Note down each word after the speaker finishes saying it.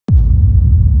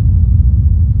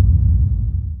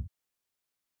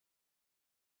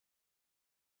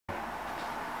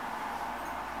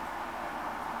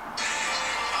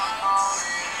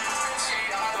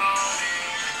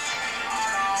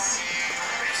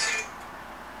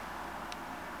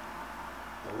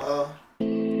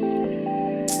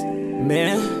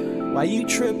Man, why you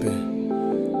tripping?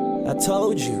 I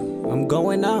told you, I'm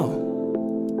going out.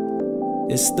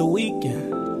 It's the weekend.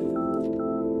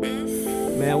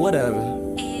 Man, whatever.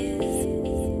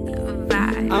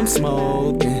 I'm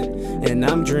smoking and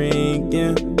I'm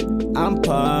drinking. I'm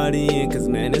partying cause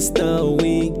man, it's the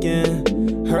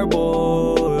weekend. Her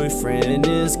boyfriend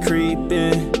is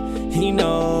creeping. He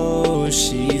knows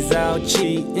she's out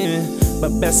cheating,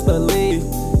 but best believe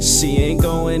she ain't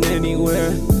going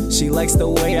anywhere. She likes the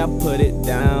way I put it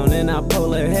down and I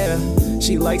pull her hair.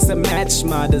 She likes to match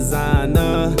my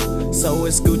designer, so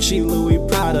it's Gucci, Louis,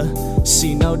 Prada.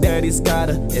 She know daddy's got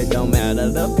her. It don't matter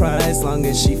the price, long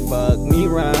as she fuck me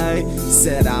right.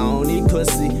 Said I don't need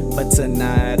pussy, but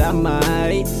tonight I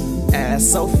might. Ass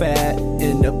so fat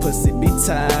and the pussy be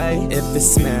tight. If it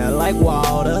smell like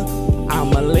water,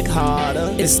 I'ma lick harder.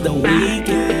 It's the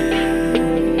weekend.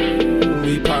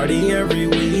 We party every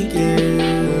weekend.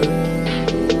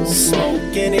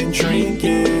 Smoking and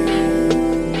drinking.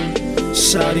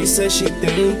 Shawty says she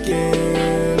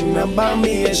thinking about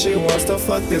me and she wants to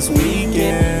fuck this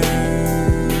weekend.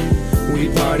 We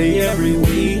party every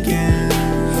weekend.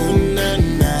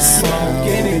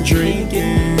 Smoking and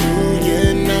drinking.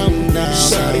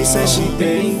 Shawty says she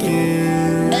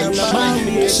thinking about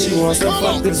me and she wants to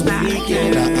fuck this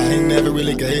weekend. I ain't never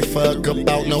really gave a fuck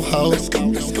about no hoes.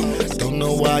 Don't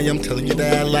know why I'm telling you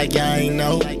that like I ain't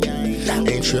know.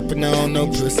 Ain't tripping on no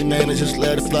pussy, man, I just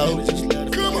let it flow.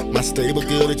 My stable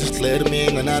good, I just let him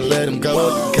in and I let him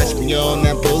go. Catch me on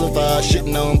that boulevard,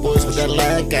 shitting on boys with that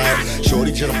lag out.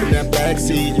 Shorty jump in that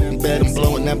backseat, you can bet I'm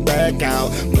blowing that back out.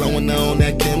 Blowing on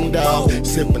that Kim dog,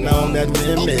 sipping on that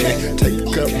lemon. Take a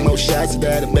couple more shots of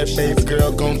that, I bet baby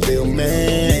girl gon' feel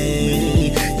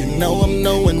me. You know I'm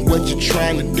knowing what you're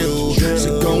trying to do,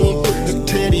 so go and put the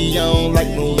titty on like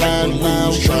Mulan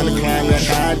Rouge. Trying to climb that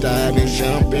high dive and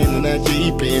jump into that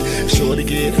deep end. Sure to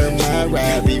get her my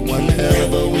ride, be one hell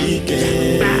of a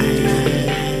weekend.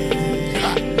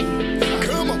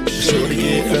 Sure to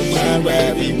get her my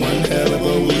ride, be one hell of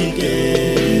a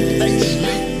weekend.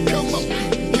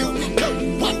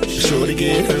 Sure to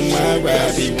get her my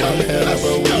ride, be one hell of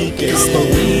a weekend. It's the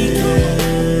weekend.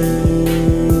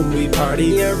 We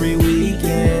party every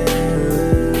weekend.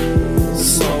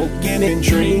 Smoking and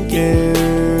drinking.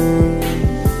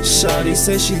 Shawty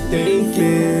says she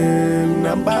thinking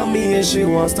about me and she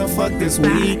wants to fuck this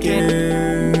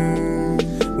weekend.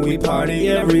 We party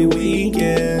every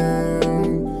weekend.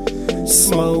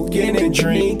 Smoking and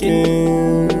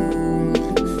drinking.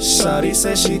 Shawty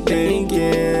says she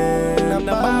thinking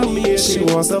about me and she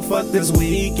wants to fuck this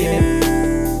weekend.